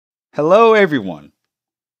Hello everyone!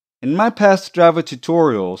 In my past Java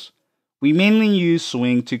tutorials, we mainly use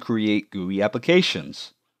Swing to create GUI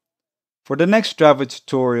applications. For the next Java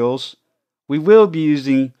tutorials, we will be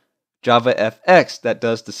using JavaFX that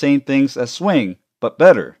does the same things as Swing, but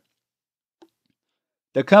better.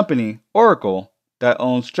 The company, Oracle, that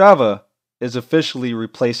owns Java is officially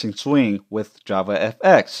replacing Swing with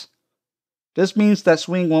JavaFX. This means that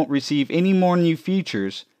Swing won't receive any more new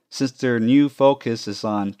features since their new focus is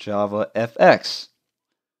on JavaFX.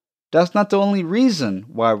 That's not the only reason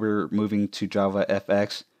why we're moving to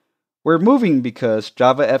JavaFX. We're moving because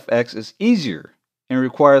JavaFX is easier and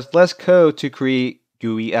requires less code to create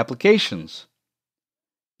GUI applications.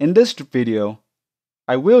 In this video,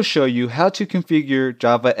 I will show you how to configure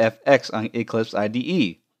JavaFX on Eclipse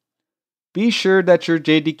IDE. Be sure that your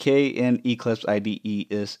JDK in Eclipse IDE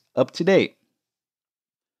is up to date.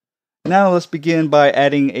 Now let's begin by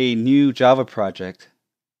adding a new Java project.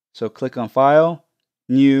 So click on File,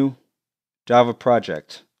 New, Java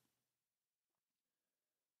Project.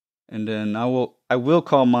 And then I will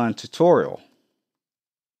call mine Tutorial.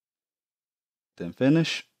 Then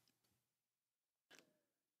Finish.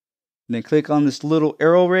 And then click on this little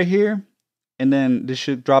arrow right here. And then this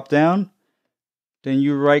should drop down. Then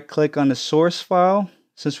you right click on the source file.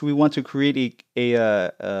 Since we want to create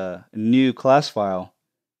a new class file,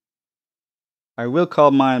 I will call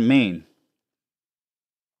mine main.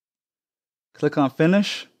 Click on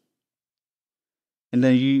Finish. And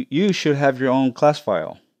then you should have your own class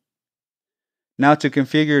file. Now to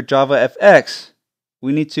configure JavaFX,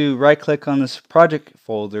 we need to right click on this project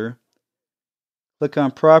folder, click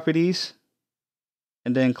on Properties,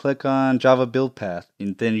 and then click on Java Build Path,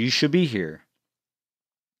 and then you should be here.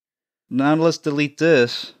 Now let's delete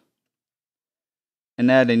this and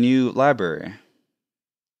add a new library.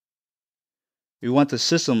 We want the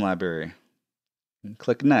system library. And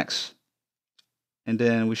click Next. And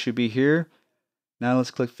then we should be here. Now let's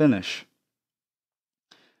click Finish.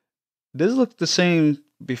 This looked the same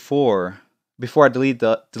before I deleted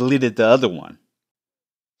the other one.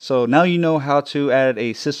 So now you know how to add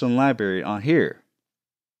a system library on here.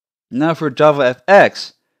 Now for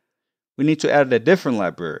JavaFX, we need to add a different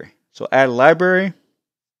library. So add library,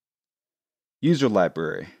 user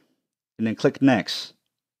library, and then click Next.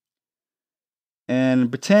 And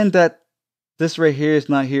pretend that this right here is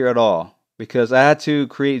not here at all, because I had to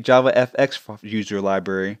create JavaFX user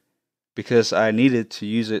library because I needed to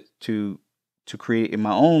use it to create in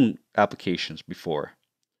my own applications before.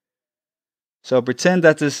 So pretend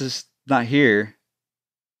that this is not here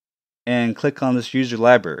and click on this user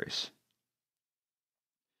libraries.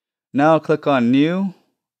 Now click on New.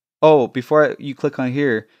 Oh, before you click on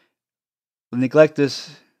here, neglect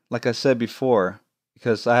this like I said before,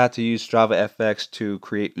 because I had to use JavaFX to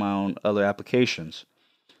create my own other applications.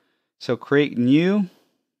 So create New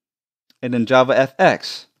and then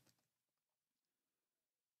JavaFX.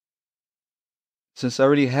 Since I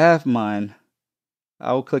already have mine,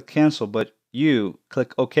 I will click Cancel, but you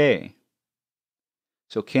click OK.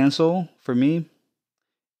 So cancel for me,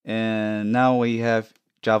 and now we have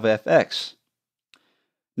JavaFX.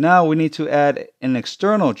 Now we need to add an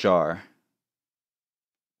external jar.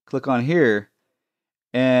 Click on here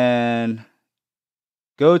and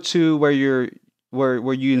go to where you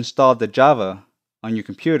installed the Java on your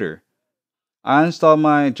computer. I installed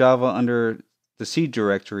my Java under the C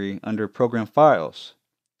directory under Program Files.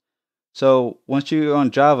 So once you're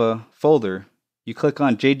on Java folder, you click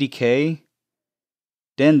on JDK,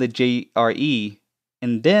 then the JRE,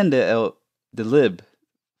 and then the lib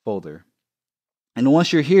folder. And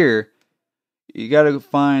once you're here, you gotta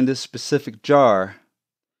find this specific jar,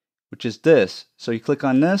 which is this. So you click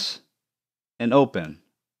on this and open.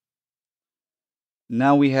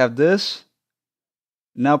 Now we have this.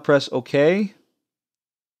 Now press OK.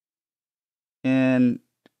 And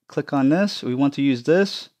click on this. We want to use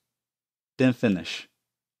this. Then Finish.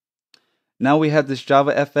 Now we have this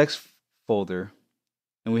JavaFX folder.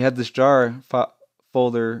 And we have this jar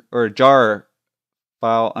folder or jar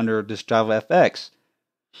file under this JavaFX.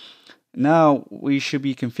 Now we should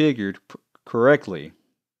be configured correctly.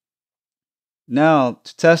 Now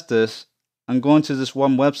to test this, I'm going to this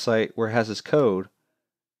one website where it has this code,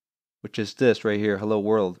 which is this right here, Hello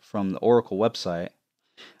World, from the Oracle website.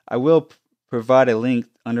 I will provide a link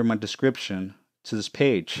under my description to this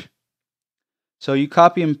page. So you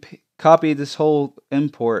copy this whole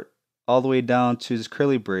import all the way down to this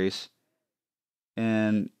curly brace,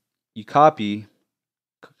 and you copy,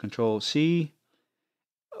 Control C.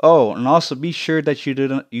 Oh, and also be sure that you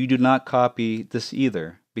do not copy this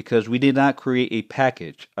either, because we did not create a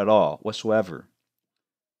package at all whatsoever.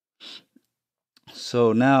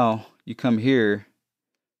 So now you come here,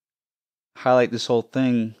 highlight this whole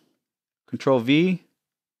thing, Control V,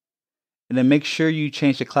 and then make sure you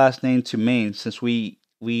change the class name to main, since we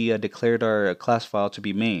declared our class file to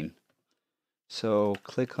be main. So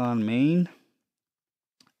click on main,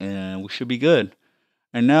 and we should be good.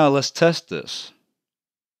 And now let's test this.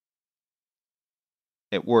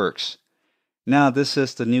 It works. Now this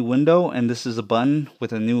is the new window, and this is a button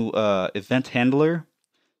with a new event handler.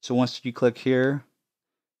 So once you click here,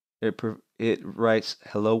 it writes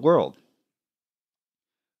hello world.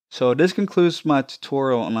 So this concludes my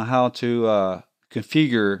tutorial on how to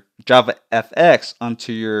configure JavaFX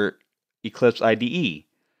onto your Eclipse IDE.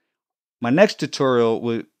 My next tutorial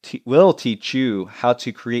will teach you how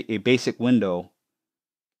to create a basic window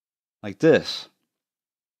like this.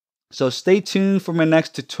 So stay tuned for my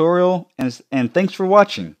next tutorial, and thanks for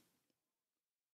watching.